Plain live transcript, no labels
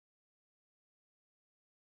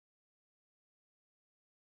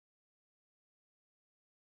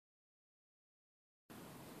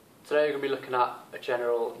Today we're going to be looking at a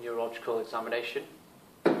general neurological examination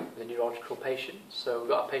with a neurological patient. So we've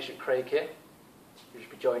got our patient Craig here, who should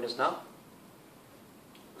be joining us now.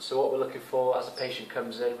 So what we're looking for as a patient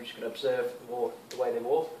comes in, we're just going to observe the way they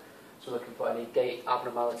walk. So we're looking for any gait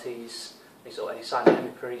abnormalities, any sign of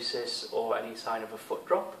hemiparesis or any sign of a foot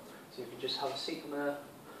drop. So you can just have a seat on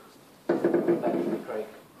the bed with Craig.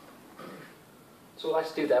 So what I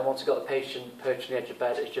like to do then, once we've got the patient perched on the edge of the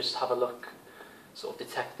bed, is just have a look, sort of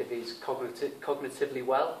detect if he's cognitively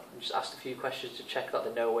well, and just ask a few questions to check that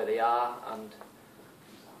they know where they are. And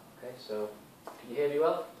okay, so can you hear me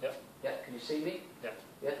well? Yeah. Yeah. Can you see me? Yeah.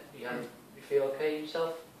 Yeah. You feel okay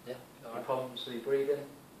yourself? Yeah. Any problems with your breathing?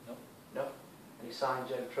 No. No. Any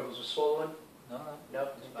signs of troubles with swallowing? No. No.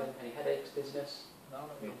 Any headaches, dizziness? No.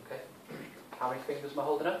 No. Okay. How many fingers am I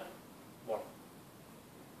holding up? 1,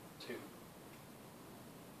 2,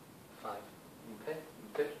 5. Okay.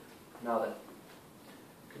 Good. Now then,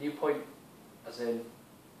 can you point, as in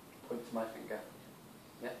point to my finger?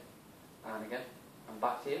 Yeah. And again. And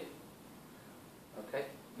back to you. Okay.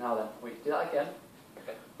 Now then, I want you to do that again.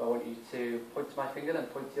 Okay. But I want you to point to my finger, then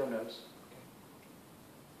point to your nose. Okay.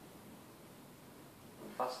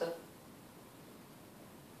 And faster.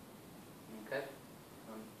 Okay.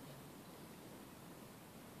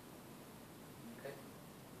 Okay.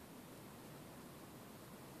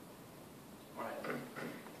 Alright.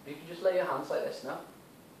 You can just lay your hands like this now.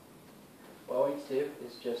 What I want you to do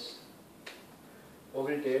is just, what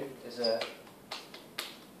we're going to do is I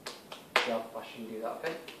shouldn't do that,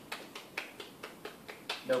 okay?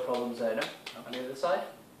 No problems there, no? On the other side.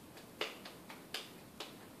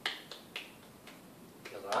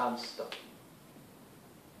 And stop.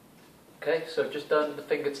 Okay, so I've just done the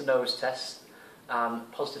finger to nose test,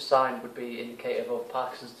 and positive sign would be indicative of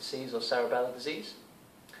Parkinson's disease or cerebellar disease.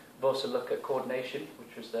 We've also looked at coordination,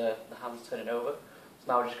 which was the hands turning over. So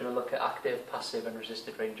now we're just going to look at active, passive and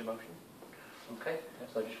resisted range of motion. Okay,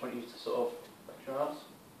 so I just want you to sort of flex your arms.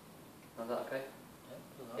 Is that okay?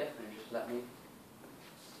 Yeah, and just let me.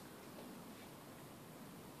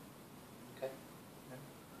 Okay. Yeah.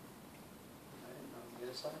 Right, on the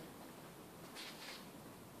other side.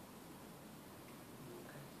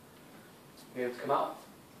 Okay. You able to come out?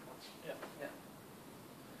 Yeah. Yeah.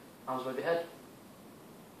 Arms above your head.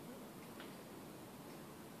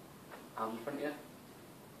 Arms in front of you. Yeah.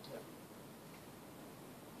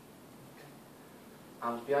 Okay.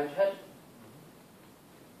 Arms behind your head.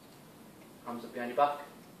 Arms up behind your back.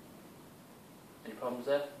 Any problems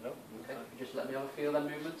there? No. Okay. You just let me have a feel them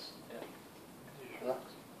movements. Yeah. Just relax.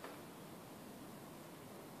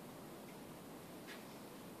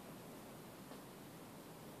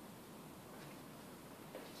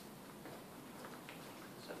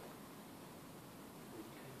 So.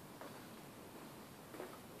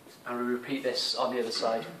 Okay. And we repeat this on the other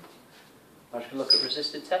side. I'm just going to look at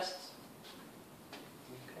resisted tests.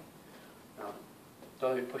 Okay. Now,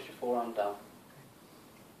 don't even push your forearm down.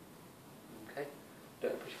 Okay.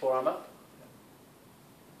 Don't push your forearm up.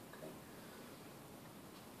 Okay.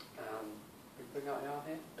 Bring out your arm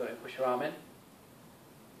here. Don't even push your arm in.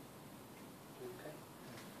 Okay.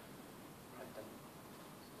 Right then.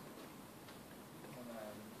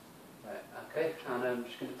 Right. Okay. And I'm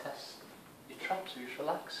just going to test your traps. So you just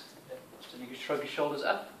relax. Yeah. So you can shrug your shoulders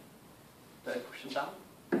up. Don't push them down.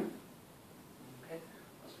 Okay.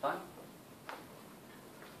 That's fine.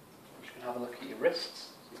 I'm just going to have a look at your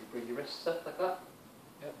wrists. So you bring your wrists up like that.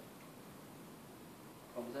 Yep.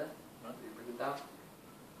 Problems there? Right. You bring them down.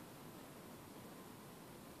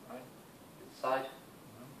 Right. Inside.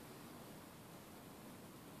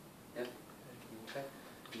 Yep. Okay.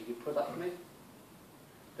 You can put that for me.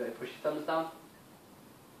 Don't you push your thumbs down.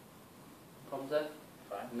 Problems there?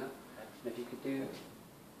 Fine. No. And if you could do,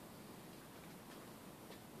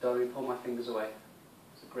 don't really pull my fingers away.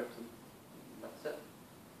 So grip them. That's it.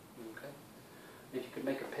 Okay. And if you could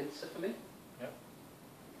make a pincer for me. Yeah.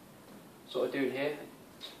 So what I'm doing here,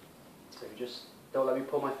 so you just don't let me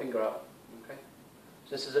pull my finger out. Okay.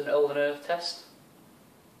 So this is an ulnar nerve test.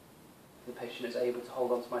 The patient is able to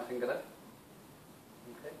hold on to my finger there.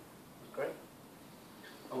 Okay. That's great.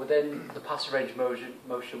 And within the passive range of motion,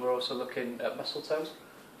 we're also looking at muscle tones.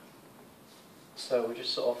 So we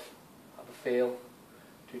just sort of have a feel,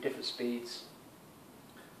 do different speeds.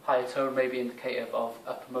 Higher tone may be indicative of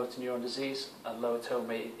upper motor neuron disease, and lower tone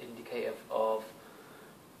may be indicative of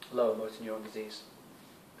lower motor neuron disease.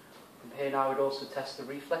 From here now, we'd also test the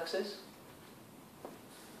reflexes. Okay.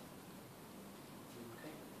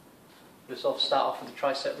 We'll sort of start off with the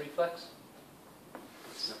tricep reflex.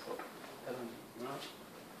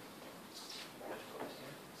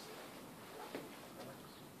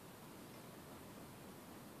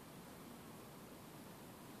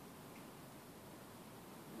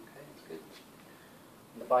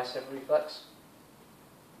 bicep reflex.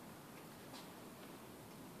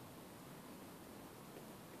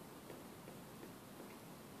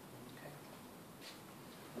 Okay.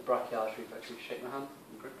 The brachialis reflex, you shake my hand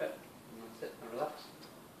and grip it, and that's it, and relax.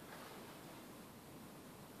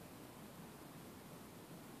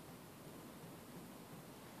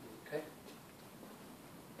 Okay.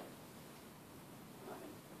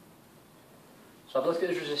 So I've looked at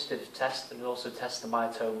this resistive test and also test the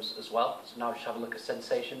myotomes as well. So now just have a look at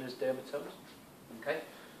sensation in his dermatomes. Okay.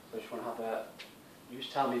 So I just want to have a. You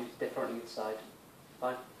just tell me if it's different on either side.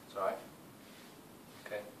 Fine. It's alright.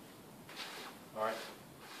 Okay. Alright.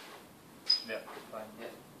 Yeah, fine. Yeah.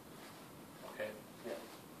 Okay. Yeah.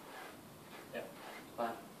 Yeah.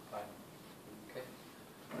 Fine. Fine. Okay.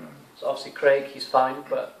 So obviously Craig, he's fine,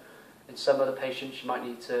 but in some other patients you might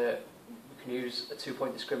need to. We can use a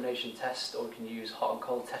 2-point discrimination test, or we can use hot and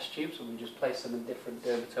cold test tubes, and we just place them in different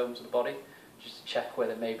dermatomes of the body just to check where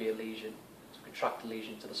there may be a lesion. So we can track the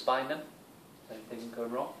lesion to the spine then. Is anything going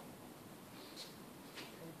wrong?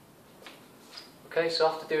 Okay, so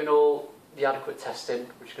after doing all the adequate testing,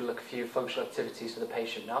 we're just going to look at a few functional activities for the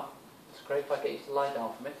patient now. It's great if I get you to lie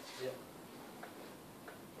down for me. Yeah.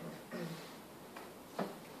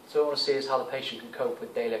 So what I want to see is how the patient can cope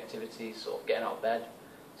with daily activities, sort of getting out of bed.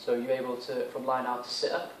 So are you able to, from lying out, to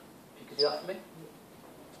sit up? If you could do that for me.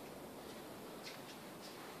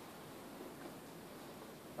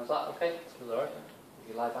 Is that okay? It's alright. Will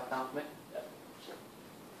you lie back down for me? Yeah.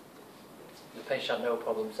 The patient had no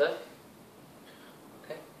problems there.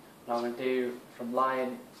 Okay. Now I'm going to do from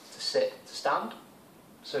lying to sit to stand.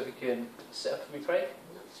 So if you can sit up for me, Craig.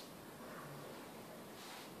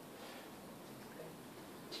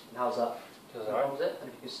 And how's that? Feels No alright. problems there? And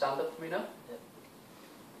if you can stand up for me now?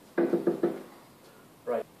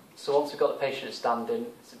 Right. So once we've got the patient standing,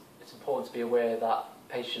 it's important to be aware that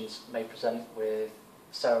patients may present with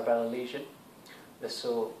cerebellar lesion. This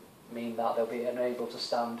will mean that they'll be unable to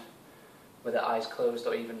stand with their eyes closed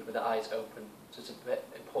or even with their eyes open. So it's a bit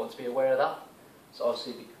important to be aware of that. So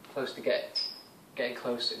obviously be close to getting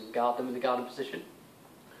close and guard them in the guarding position.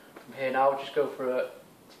 From here now, just go for a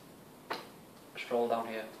stroll down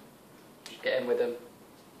here. Just get in with them.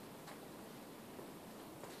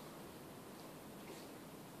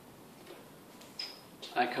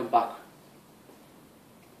 And come back.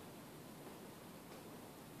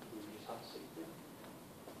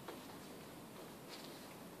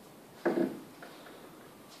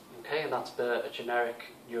 Okay, and that's a generic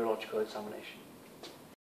neurological examination.